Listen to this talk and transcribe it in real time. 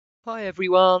Hi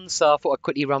everyone. So I thought I'd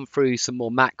quickly run through some more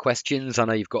math questions. I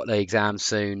know you've got the exam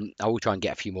soon. I will try and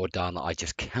get a few more done. I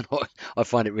just cannot. I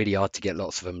find it really hard to get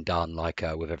lots of them done. Like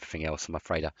with everything else, I'm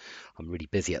afraid I'm really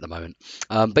busy at the moment.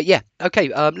 But yeah, okay.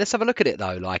 Let's have a look at it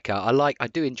though. I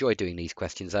do enjoy doing these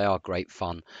questions. They are great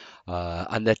fun,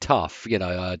 and they're tough.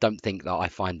 I don't think that I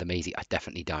find them easy. I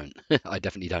definitely don't. I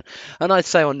definitely don't. And I'd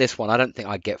say on this one, I don't think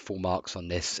I'd get full marks on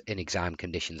this in exam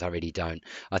conditions. I really don't.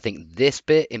 I think this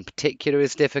bit in particular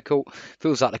is difficult.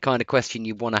 Feels like the kind of question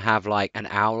you want to have like an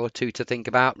hour or two to think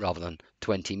about rather than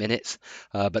 20 minutes.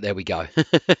 But there we go.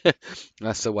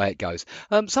 That's the way it goes.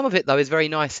 Some of it, though, is very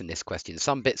nice in this question.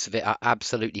 Some bits of it are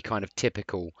absolutely kind of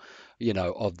typical,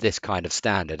 of this kind of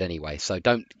standard anyway. So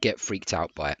don't get freaked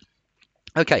out by it.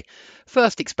 Okay,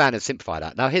 first expand and simplify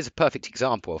that. Now, here's a perfect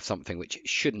example of something which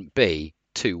shouldn't be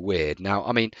too weird. Now,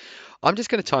 I mean, I'm just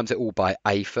going to times it all by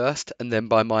a first and then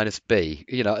by minus b.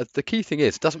 The key thing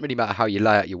is, it doesn't really matter how you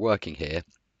lay out your working here,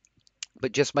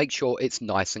 but just make sure it's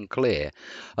nice and clear.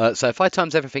 So if I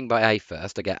times everything by a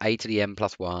first, I get a to the n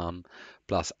plus 1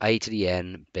 plus a to the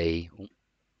n b,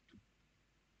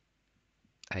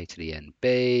 a to the n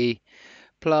b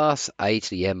plus a to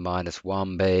the n minus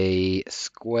 1b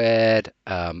squared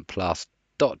plus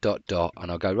dot dot dot, and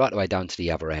I'll go right the way down to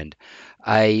the other end,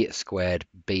 a squared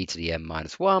b to the n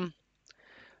minus 1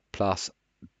 plus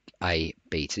a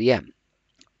b to the n.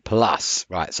 Plus,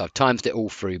 right, so I've times it all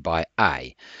through by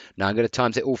a. Now I'm going to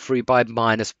times it all through by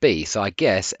minus b, so I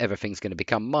guess everything's going to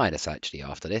become minus actually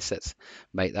after this. Let's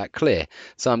make that clear.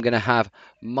 So I'm going to have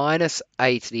minus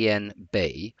a to the n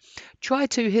b.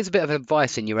 Here's a bit of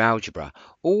advice in your algebra.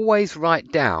 Always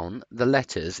write down the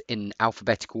letters in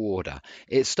alphabetical order.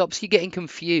 It stops you getting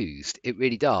confused. It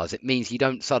really does. It means you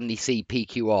don't suddenly see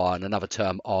PQR and another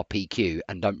term RPQ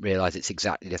and don't realize it's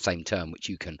exactly the same term which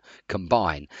you can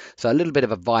combine. So a little bit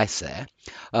of advice there.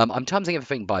 I'm timesing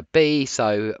everything by b,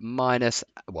 so minus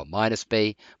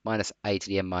b minus a to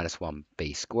the n minus 1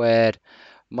 b squared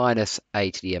minus a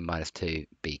to the n minus 2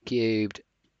 b cubed.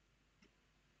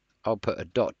 I'll put a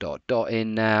dot dot dot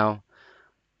in now,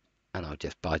 and I'll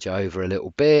just budge over a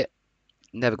little bit.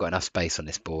 Never got enough space on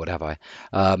this board, have I?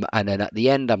 And then at the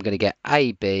end, I'm going to get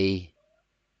ab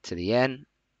to the n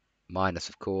minus,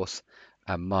 of course,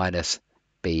 and minus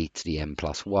b to the n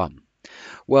plus 1.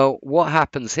 Well, what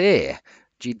happens here?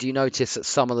 Do you notice that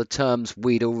some of the terms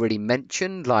we'd already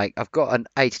mentioned, like I've got an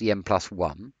a to the n plus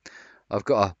 1, I've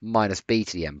got a minus b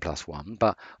to the n plus 1,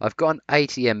 but I've got an a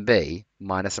to the nb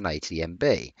minus an a to the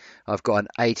nb. I've got an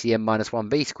a to the n minus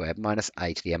 1b squared minus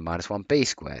a to the n minus 1b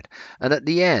squared. And at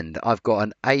the end, I've got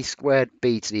an a squared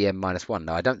b to the n minus 1.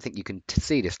 Now, I don't think you can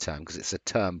see this term because it's a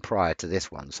term prior to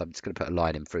this one, so I'm just going to put a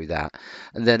line in through that.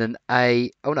 And then an a,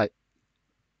 oh no,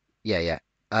 yeah.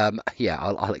 Yeah,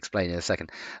 I'll explain in a second.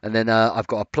 And then I've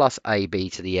got a plus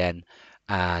ab to the n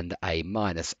and a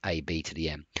minus ab to the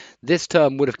n. This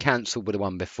term would have cancelled with the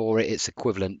one before it. It's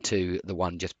equivalent to the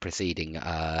one just preceding,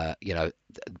 it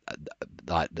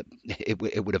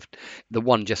would have, the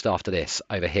one just after this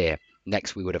over here.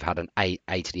 Next, we would have had an a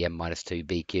to the n minus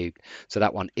 2b cubed. So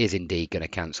that one is indeed going to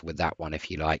cancel with that one,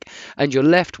 if you like. And you're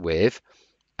left with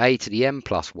a to the n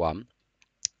plus 1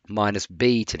 minus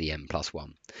b to the n plus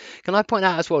 1. Can I point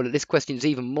out as well that this question is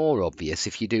even more obvious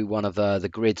if you do one of the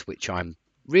grids, which I'm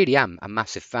really am a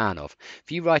massive fan of.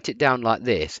 If you write it down like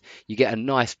this, you get a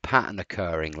nice pattern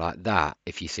occurring like that,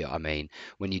 if you see what I mean,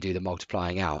 when you do the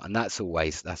multiplying out, and that's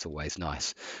always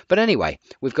nice. But anyway,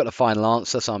 we've got the final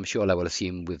answer, so I'm sure they will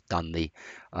assume we've done the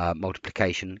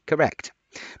multiplication correct.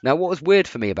 Now, what was weird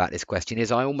for me about this question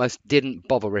is I almost didn't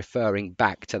bother referring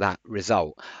back to that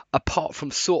result, apart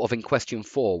from sort of in question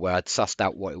 4 where I'd sussed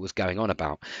out what it was going on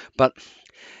about. But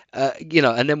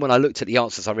and then when I looked at the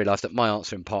answers, I realised that my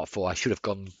answer in part 4, I should have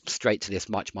gone straight to this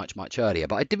much earlier.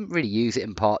 But I didn't really use it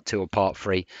in part 2 or part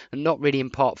 3, and not really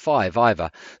in part 5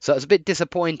 either. So it was a bit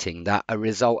disappointing that a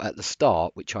result at the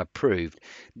start, which I proved,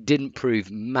 didn't prove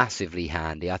massively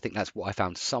handy. I think that's what I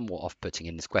found somewhat off-putting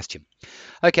in this question.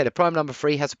 Okay, the prime number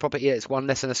 3 has a property that it's 1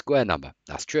 less than a square number.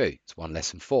 That's true. It's 1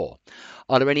 less than 4.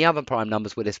 Are there any other prime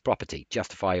numbers with this property?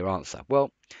 Justify your answer. Well,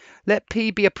 let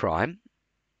P be a prime.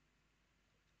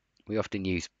 We often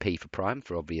use P for prime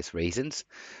for obvious reasons,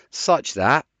 such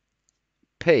that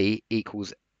P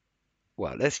equals,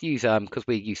 well, let's use, because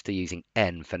we're used to using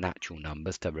n for natural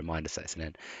numbers to remind us that it's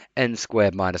an n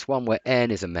squared minus 1, where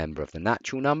n is a member of the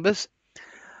natural numbers.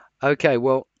 Okay,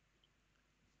 well,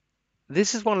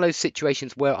 this is one of those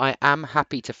situations where I am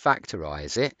happy to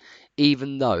factorize it,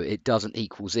 even though it doesn't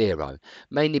equal 0,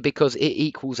 mainly because it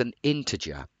equals an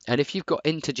integer. And if you've got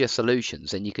integer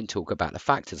solutions, then you can talk about the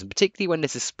factors, and particularly when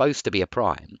this is supposed to be a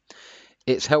prime,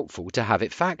 it's helpful to have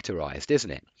it factorized,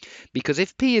 isn't it? Because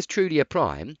if P is truly a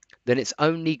prime, then it's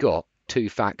only got two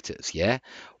factors, yeah?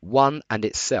 One and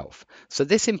itself. So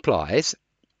this means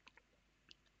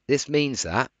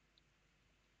that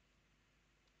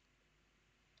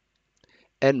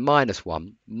n minus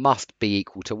 1 must be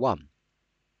equal to 1.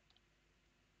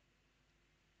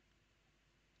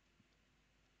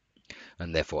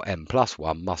 And therefore n plus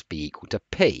 1 must be equal to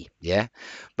P, yeah?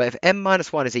 But if n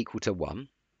minus 1 is equal to 1,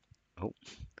 oh,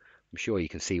 I'm sure you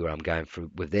can see where I'm going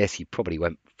through with this. You probably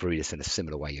went through this in a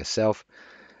similar way yourself.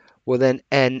 Well, then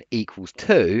n equals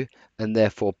 2, and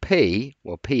therefore P,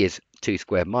 well, P is 2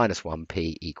 squared minus 1,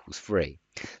 P equals 3.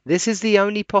 This is the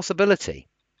only possibility.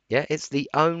 Yeah, it's the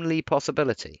only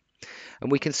possibility.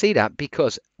 And we can see that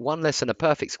because 1 less than a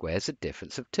perfect square is a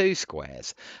difference of 2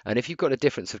 squares. And if you've got a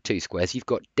difference of 2 squares, you've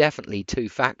got definitely two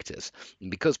factors. And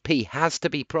because P has to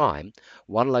be prime,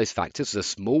 one of those factors, the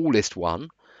smallest one,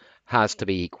 has to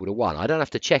be equal to 1. I don't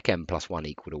have to check n plus 1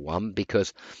 equal to 1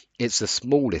 because it's the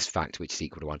smallest factor which is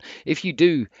equal to 1. If you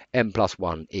do n plus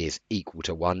 1 is equal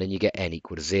to 1, then you get n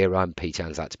equal to 0, and P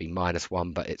turns out to be minus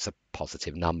 1, but it's a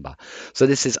positive number. So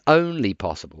this is only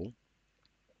possible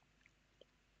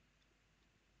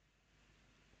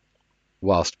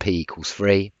whilst P equals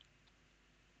 3,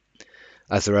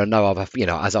 as there are no other,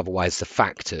 as otherwise it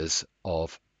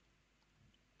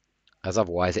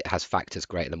has factors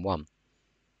greater than 1.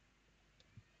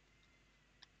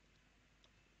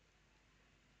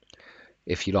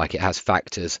 If you like, it has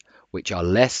factors which are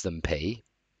less than P,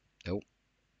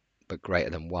 but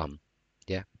greater than 1.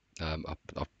 Yeah, I'll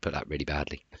put that really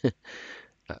badly.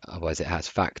 Otherwise, it has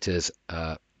factors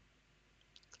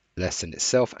less than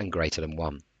itself and greater than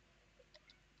 1.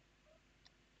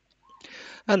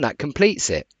 And that completes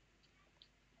it.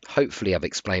 Hopefully, I've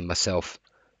explained myself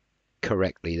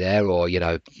correctly there, or,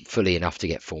 fully enough to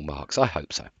get full marks. I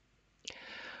hope so.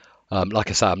 Like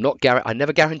I say, I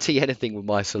never guarantee anything with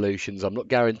my solutions. I'm not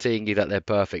guaranteeing you that they're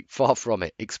perfect. Far from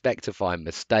it. Expect to find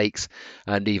mistakes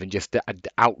and even just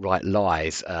outright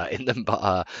lies in them.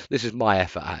 But this is my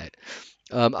effort at it.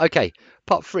 Okay,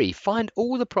 part 3. Find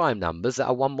all the prime numbers that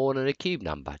are one more than a cube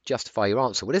number. Justify your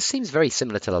answer. Well, this seems very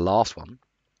similar to the last one.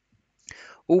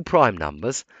 All prime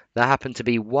numbers that happen to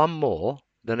be one more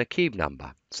than a cube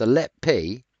number. So let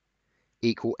P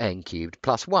equal n cubed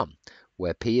plus 1,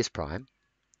 where P is prime.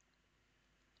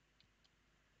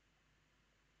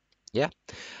 Yeah.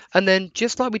 And then,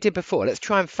 just like we did before, let's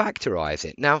try and factorize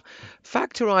it. Now,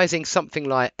 factorizing something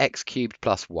like x cubed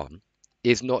plus 1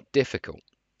 is not difficult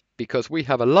because we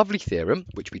have a lovely theorem,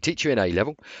 which we teach you in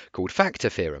A-level, called factor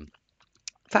theorem.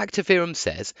 Factor theorem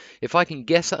says if I can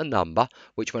guess at a number,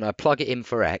 which when I plug it in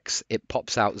for x, it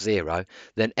pops out 0,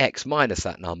 then x minus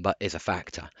that number is a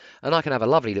factor. And I can have a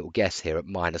lovely little guess here at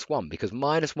minus 1, because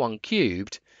minus 1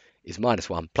 cubed is minus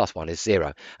 1 plus 1 is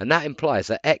 0. And that implies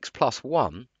that x plus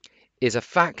 1 is a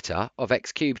factor of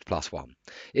x cubed plus 1.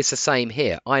 It's the same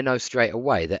here. I know straight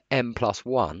away that n plus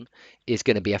 1 is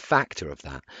going to be a factor of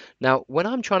that. Now, when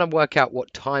I'm trying to work out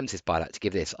what times is by that to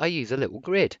give this, I use a little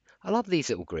grid. I love these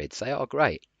little grids. They are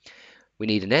great. We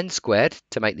need an n squared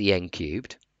to make the n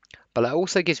cubed. But that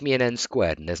also gives me an n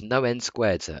squared, and there's no n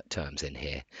squared terms in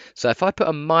here. So if I put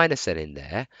a minus n in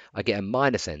there, I get a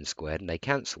minus n squared, and they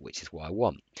cancel, which is what I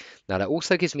want. Now that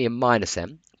also gives me a minus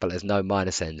n, but there's no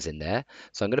minus n's in there.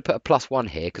 So I'm going to put a plus 1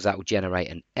 here, because that will generate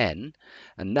an n.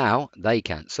 And now they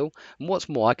cancel. And what's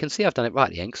more, I can see I've done it right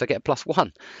at the end, because I get a plus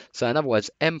 1. So in other words,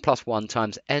 n plus 1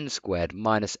 times n squared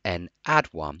minus n add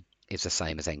 1 is the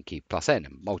same as n cubed plus n,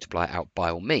 and multiply it out by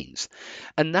all means.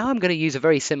 And now I'm going to use a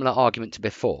very similar argument to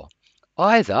before.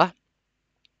 Either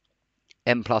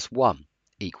n plus 1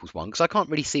 equals 1, because I can't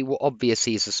really see what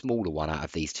obviously is the smaller one out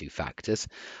of these two factors.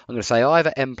 I'm going to say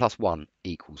either n plus 1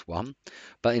 equals 1,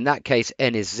 but in that case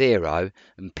n is 0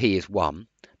 and p is 1,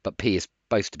 but p is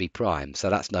supposed to be prime, so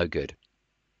that's no good.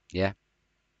 Yeah?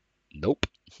 Nope,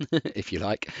 if you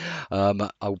like.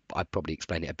 I'd probably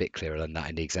explain it a bit clearer than that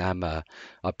in the exam.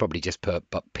 I'd probably just put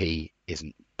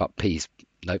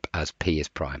nope, as p is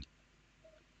prime.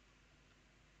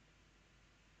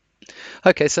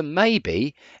 Okay, so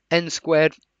maybe n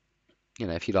squared,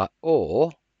 if you like,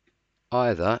 or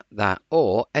either that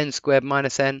or n squared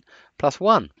minus n plus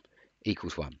 1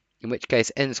 equals 1, in which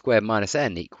case n squared minus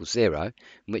n equals 0,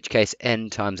 in which case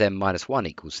n times n minus 1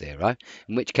 equals 0,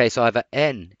 in which case either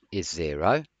n is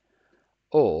 0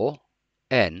 or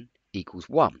n equals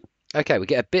 1. Okay, we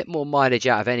get a bit more mileage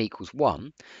out of n equals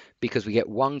 1 because we get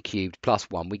 1 cubed plus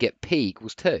 1, we get p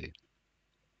equals 2.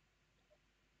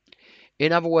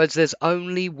 In other words, there's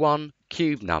only one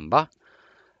cube number.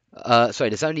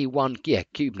 There's only one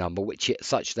cube number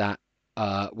such that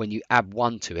when you add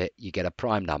 1 to it, you get a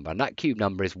prime number, and that cube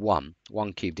number is 1.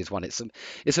 1 cubed is 1.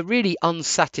 It's a really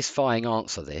unsatisfying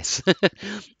answer, this.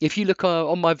 If you look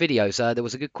on my videos, there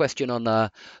was a good question on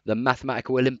the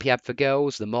Mathematical Olympiad for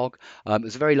Girls, the MOG. It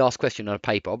was the very last question on a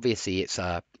paper. Obviously, it's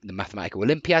the Mathematical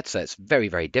Olympiad, so it's very,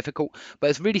 very difficult, but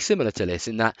it's really similar to this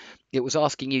in that it was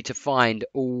asking you to find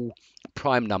all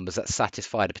prime numbers that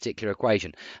satisfied a particular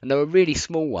equation, and there were really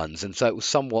small ones, and so it was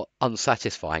somewhat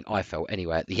unsatisfying, I felt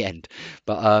anyway, at the end.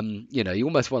 But you know, you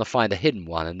almost want to find a hidden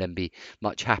one and then be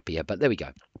much happier. But there we go.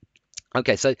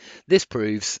 Okay, so this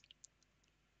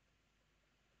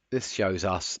shows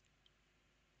us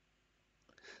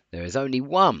there is only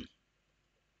one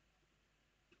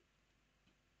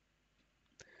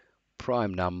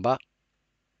prime number,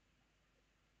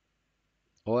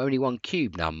 or only one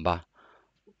cube number,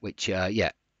 which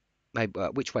yeah, maybe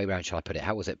which way around shall I put it?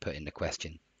 How was it put in the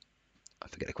question? I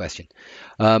forget the question.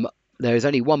 There is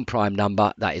only one prime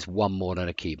number that is one more than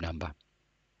a cube number.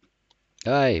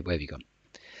 Hey, where have you gone?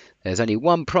 There's only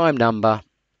one prime number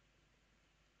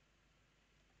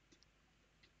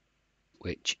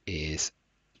which is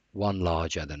one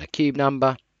larger than a cube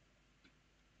number.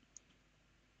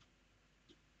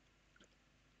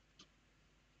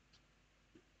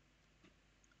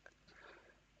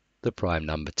 The prime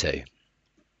number 2.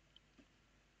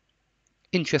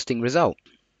 Interesting result.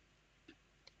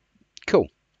 Cool.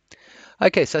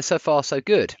 Okay, so far so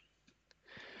good.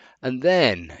 And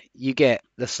then you get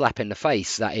the slap in the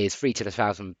face, that is 3 to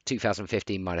the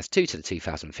 2015 minus 2 to the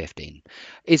 2015.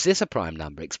 Is this a prime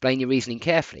number? Explain your reasoning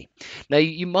carefully. Now,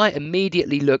 you might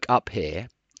immediately look up here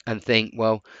and think,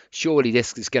 well, surely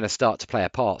this is going to start to play a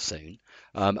part soon.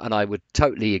 And I would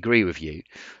totally agree with you.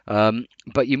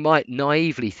 But you might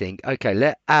naively think, okay,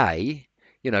 let A,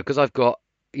 you know, because I've got,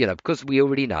 you know, because we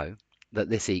already know that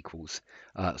this equals,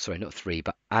 sorry, not 3,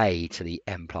 but A to the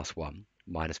n plus 1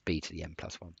 minus B to the n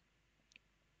plus 1.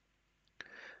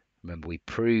 Remember, we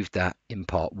proved that in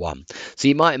part 1. So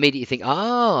you might immediately think,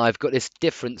 I've got this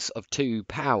difference of 2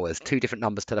 powers, 2 different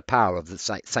numbers to the power of the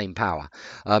same power.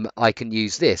 I can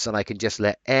use this, and I can just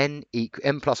let n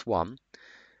plus 1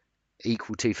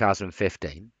 equal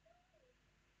 2015.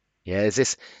 Yeah, is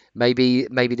this maybe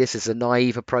this is a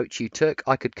naive approach you took?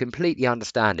 I could completely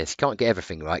understand this. You can't get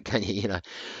everything right, can you? You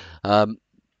know.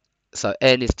 So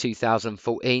n is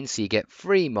 2014, so you get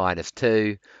 3 minus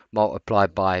 2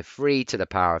 multiplied by 3 to the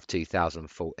power of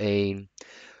 2014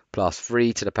 plus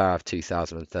 3 to the power of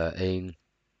 2013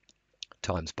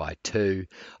 times by 2,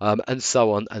 and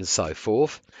so on and so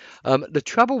forth. The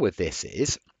trouble with this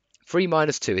is 3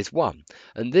 minus 2 is 1,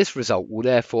 and this result will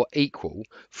therefore equal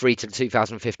 3 to the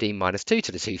 2015 minus 2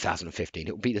 to the 2015.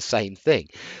 It will be the same thing.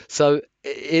 So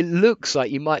it looks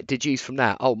like you might deduce from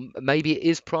that, oh, maybe it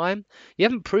is prime. You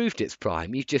haven't proved it's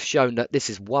prime. You've just shown that this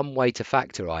is one way to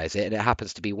factorize it, and it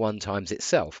happens to be 1 times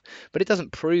itself. But it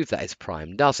doesn't prove that it's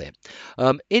prime, does it?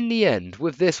 In the end,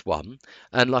 with this one,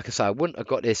 and like I say, I wouldn't have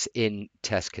got this in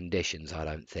test conditions, I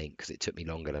don't think, because it took me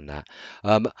longer than that.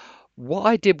 What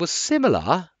I did was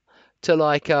similar to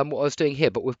like what I was doing here,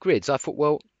 but with grids. I thought,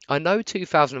 well, I know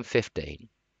 2015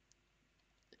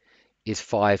 is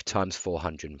 5 times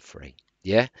 403.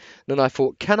 Yeah. Then I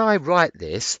thought, can I write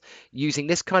this using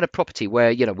this kind of property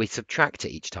where, you know, we subtract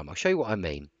it each time? I'll show you what I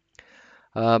mean.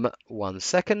 1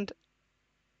 second.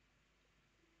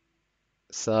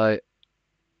 So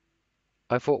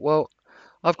I thought, well,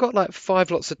 I've got like 5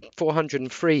 lots of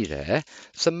 403 there.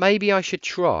 So maybe I should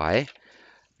try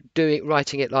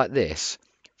writing it like this.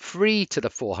 3 to the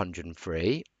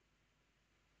 403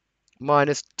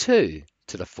 minus 2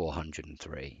 to the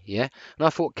 403, yeah? And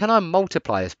I thought, can I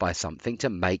multiply this by something to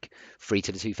make 3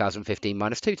 to the 2015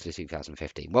 minus 2 to the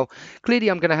 2015? Well, clearly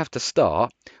I'm going to have to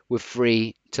start with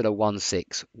 3 to the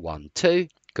 1612,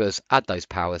 because add those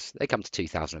powers, they come to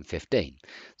 2015.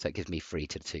 So it gives me 3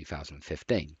 to the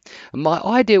 2015. And my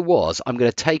idea was, I'm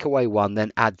going to take away one,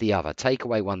 then add the other. Take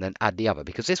away one, then add the other,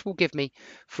 because this will give me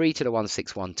 3 to the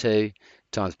 1612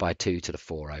 times by 2 to the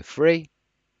 403.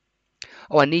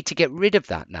 Oh, I need to get rid of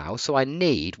that now. So I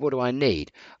need, what do I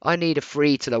need? I need a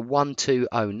 3 to the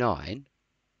 1209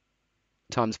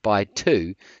 times by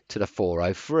 2 to the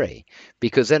 403,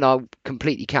 because then I'll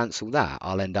completely cancel that.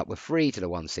 I'll end up with 3 to the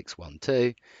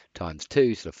 1612 times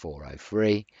 2 to the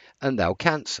 403, and they'll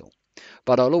cancel.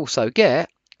 But I'll also get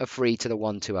a 3 to the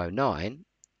 1209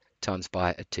 times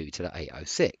by a 2 to the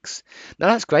 806. Now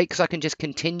that's great, because I can just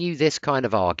continue this kind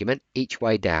of argument each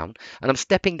way down, and I'm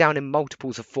stepping down in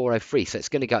multiples of 403, so it's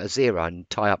going to go to 0 and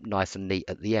tie up nice and neat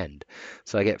at the end.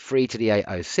 So I get 3 to the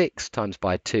 806 times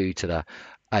by 2 to the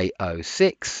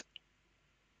 806,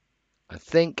 I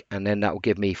think, and then that will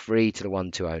give me 3 to the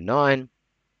 1209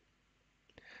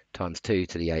 times 2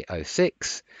 to the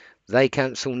 806. They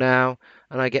cancel now,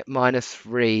 and I get minus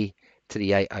 3 to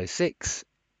the 806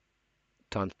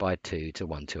 times by 2 to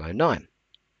 1209.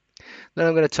 Then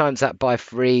I'm going to times that by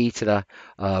 3 to the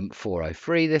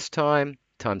 403 this time,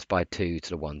 times by 2 to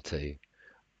the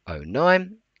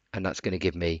 1209, and that's going to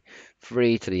give me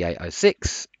 3 to the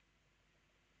 806,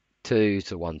 2 to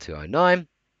the 1209,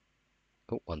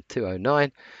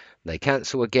 1209. They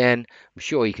cancel again. I'm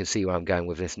sure you can see where I'm going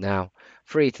with this now.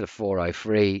 3 to the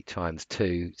 403 times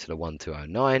 2 to the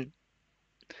 1209.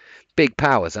 Big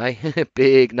powers, eh?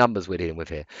 Big numbers we're dealing with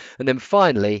here. And then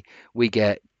finally, we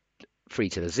get 3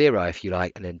 to the 0, if you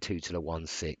like, and then 2 to the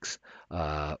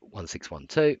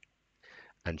 1612.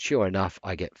 And sure enough,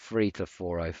 I get 3 to the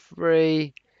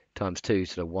 403 times 2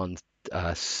 to the 1,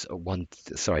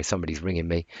 sorry, somebody's ringing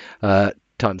me,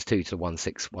 times 2 to the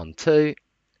 1612.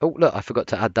 Oh, look, I forgot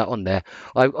to add that on there.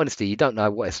 Honestly, you don't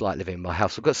know what it's like living in my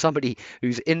house. I've got somebody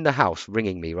who's in the house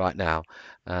ringing me right now,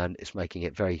 and it's making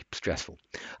it very stressful.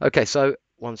 Okay, so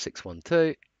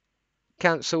 1612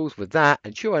 cancels with that,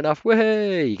 and sure enough,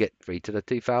 whey, you get 3 to the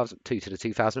 2000, 2 to the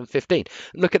 2015.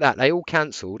 And look at that, they all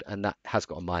cancelled, and that has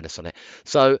got a minus on it.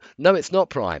 So, no, it's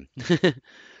not prime,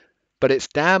 but it's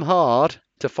damn hard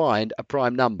to find a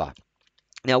prime number.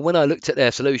 Now, when I looked at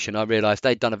their solution, I realised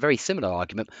they'd done a very similar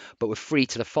argument, but with 3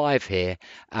 to the 5 here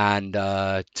and 2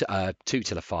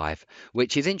 to the 5,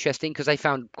 which is interesting because they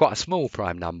found quite a small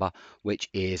prime number, which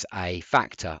is a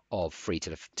factor of 3 to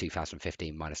the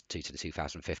 2015 minus 2 to the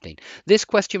 2015. This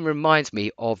question reminds me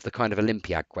of the kind of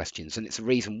Olympiad questions, and it's a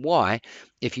reason why,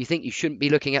 if you think you shouldn't be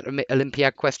looking at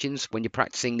Olympiad questions when you're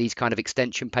practicing these kind of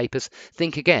extension papers,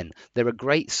 think again. They're a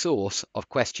great source of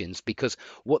questions because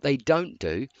what they don't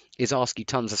do is ask you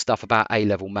tons of stuff about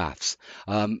A-level maths.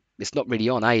 It's not really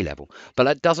on A-level, but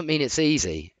that doesn't mean it's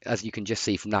easy, as you can just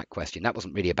see from that question. That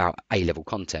wasn't really about A-level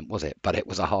content, was it? But it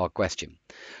was a hard question.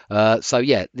 So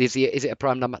yeah, is it a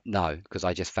prime number? No, because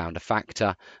I just found a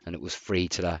factor, and it was 3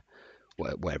 to the,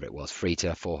 whatever it was, 3 to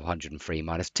the 403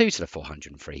 minus 2 to the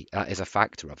 403. That is a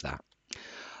factor of that.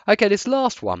 Okay, this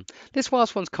last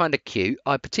one's kind of cute.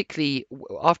 I particularly,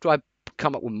 after I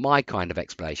come up with my kind of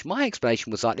explanation. My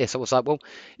explanation was like this. I was like, well,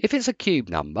 if it's a cube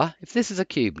number, if this is a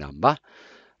cube number,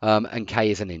 and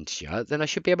k is an integer, then I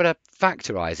should be able to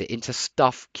factorize it into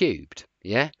stuff cubed,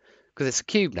 yeah? Because it's a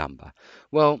cube number.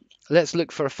 Well, let's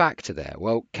look for a factor there.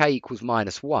 Well, k equals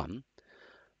minus 1.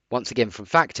 Once again, from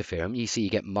factor theorem, you see you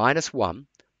get minus 1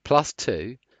 plus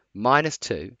 2 minus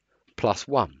 2 plus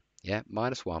 1. Yeah,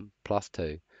 minus 1 plus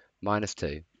 2 minus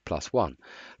 2 plus 1.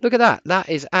 Look at that. That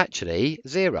is actually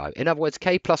 0. In other words,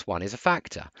 k plus 1 is a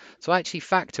factor. So I actually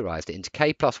factorized it into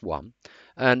k plus 1.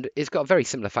 And it's got a very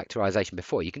similar factorization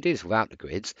before. You can do this without the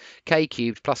grids. K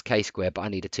cubed plus k squared, but I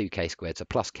need a 2k squared, so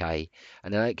plus k.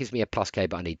 And then it gives me a plus k,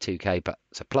 but I need 2k, but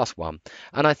so plus 1.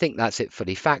 And I think that's it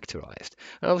fully factorized.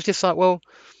 And I was just like, well,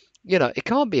 you know, it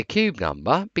can't be a cube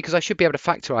number because I should be able to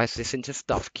factorize this into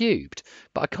stuff cubed,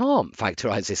 but I can't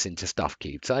factorize this into stuff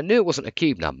cubed. So I knew it wasn't a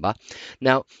cube number.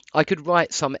 Now, I could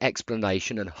write some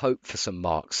explanation and hope for some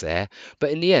marks there, but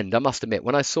in the end, I must admit,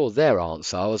 when I saw their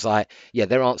answer, I was like, yeah,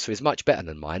 their answer is much better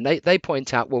than mine. They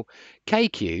point out, well, k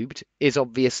cubed is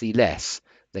obviously less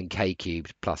than k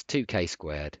cubed plus 2k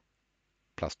squared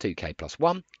plus 2k plus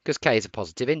 1 because k is a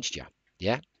positive integer,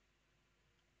 yeah?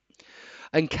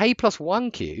 And k plus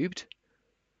 1 cubed,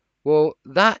 well,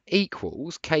 that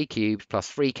equals k cubed plus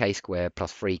 3k squared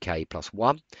plus 3k plus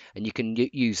 1. And you can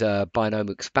use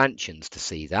binomial expansions to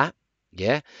see that.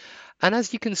 Yeah. And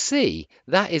as you can see,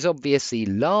 that is obviously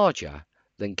larger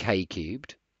than k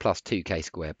cubed plus 2k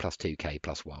squared plus 2k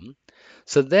plus 1.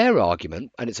 So their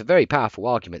argument, and it's a very powerful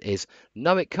argument, is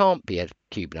no, it can't be a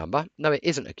cube number. No, it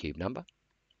isn't a cube number.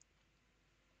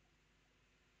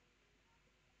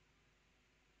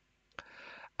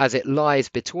 As it lies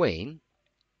between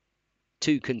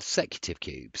two consecutive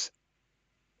cubes,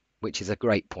 which is a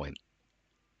great point.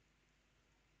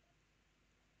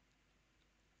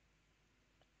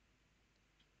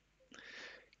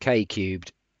 K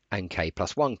cubed and k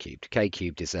plus 1 cubed. K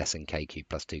cubed is less than k cubed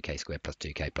plus 2k squared plus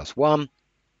 2k plus 1,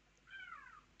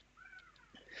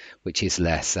 which is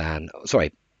less than,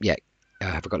 sorry, yeah,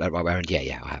 have I got that right way around?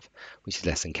 Yeah, I have, which is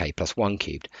less than k plus 1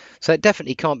 cubed. So it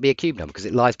definitely can't be a cube number because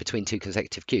it lies between two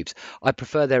consecutive cubes. I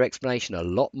prefer their explanation a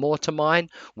lot more to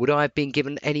mine. Would I have been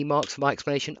given any marks for my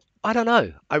explanation? I don't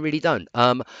know. I really don't.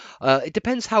 It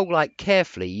depends how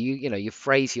carefully you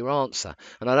phrase your answer,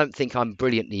 and I don't think I'm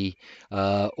brilliantly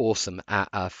awesome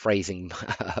at phrasing,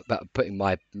 about putting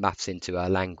my maths into a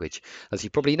language, as you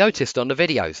probably noticed on the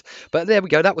videos. But there we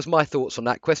go. That was my thoughts on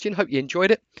that question. Hope you enjoyed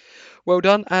it. Well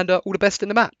done, and all the best in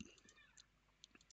the math.